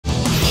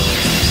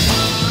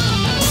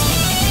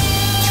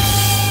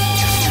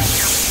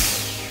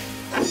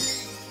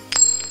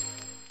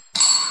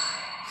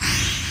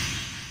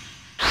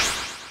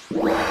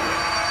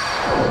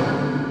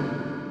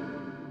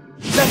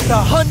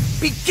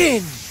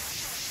begin!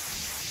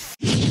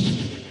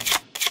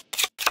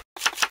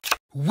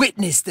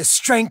 Witness the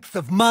strength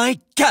of my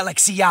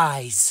galaxy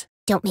eyes!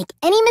 Don't make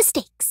any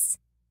mistakes.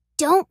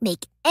 Don't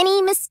make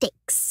any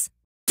mistakes.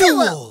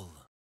 Duel!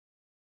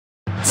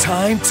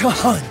 Time to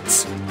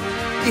hunt.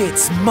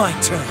 It's my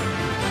turn.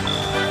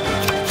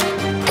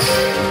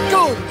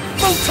 Go,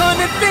 Photon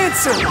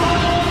Advancer!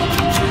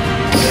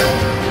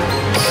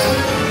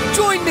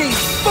 Join me,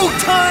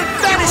 Photon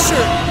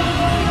Vanisher!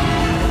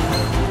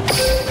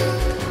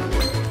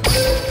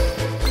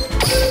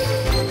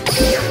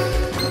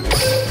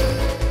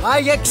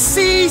 Kite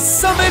Xyz,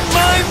 summon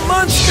my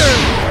monster!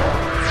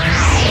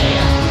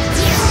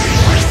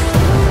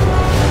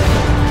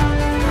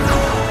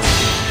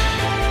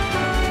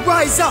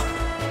 Rise up,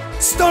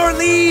 Star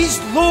Liege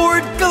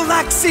Lord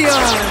Galaxion!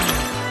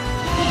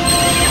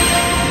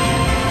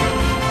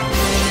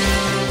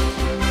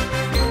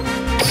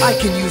 I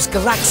can use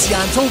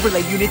Galaxion's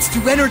overlay units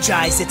to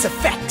energize its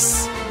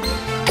effects.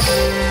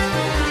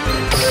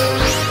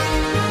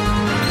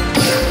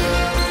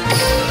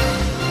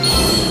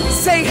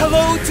 Say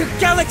hello to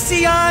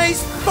Galaxy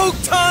Eyes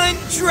Photon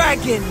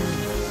Dragon!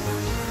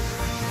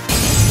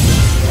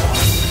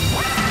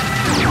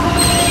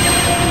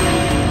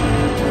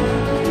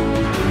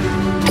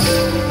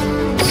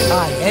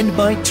 I end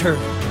my turn.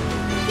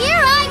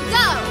 Here I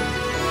go!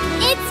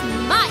 It's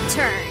my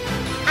turn.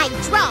 I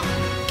draw.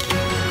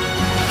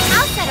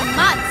 I'll set a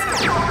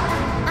monster.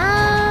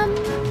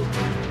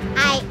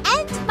 I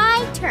end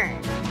my turn.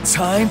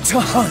 Time to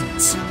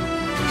hunt.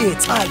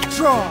 It's I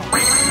draw.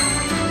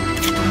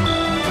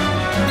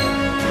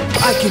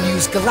 I can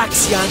use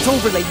Galaxion's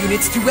overlay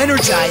units to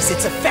energize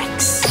its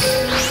effects.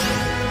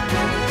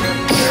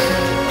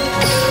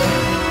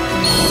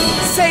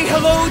 Say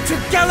hello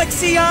to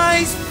Galaxy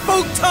Eyes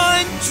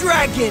Photon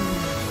Dragon!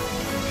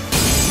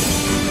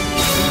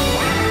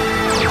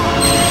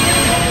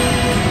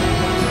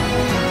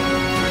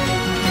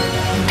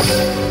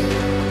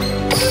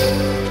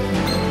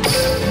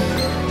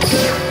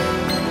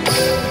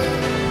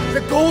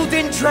 The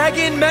Golden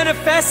Dragon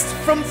manifests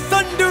from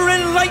thunder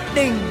and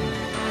lightning!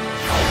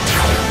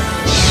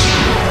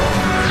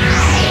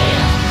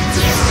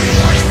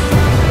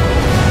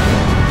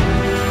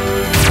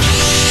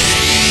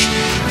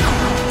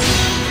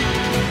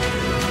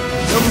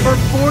 Number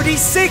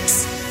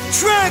 46,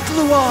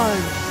 Dragluon!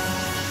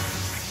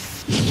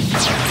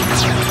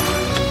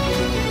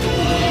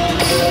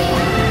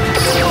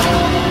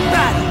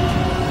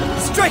 Battle!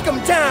 Strike him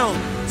down!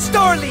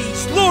 Star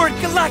Liege Lord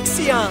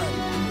Galaxion!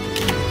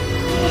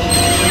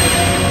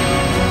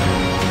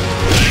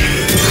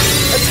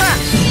 Attack!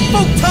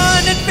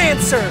 Photon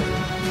Advancer!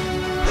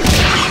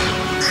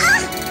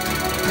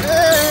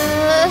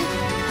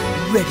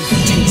 Ready to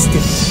taste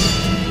it?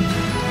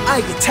 I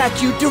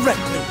attack you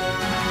directly.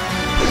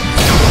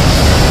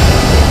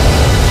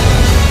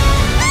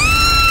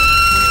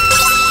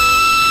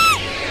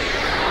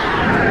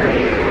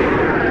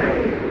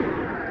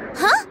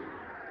 Huh?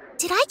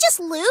 Did I just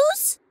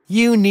lose?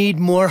 You need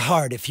more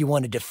heart if you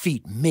want to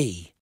defeat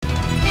me.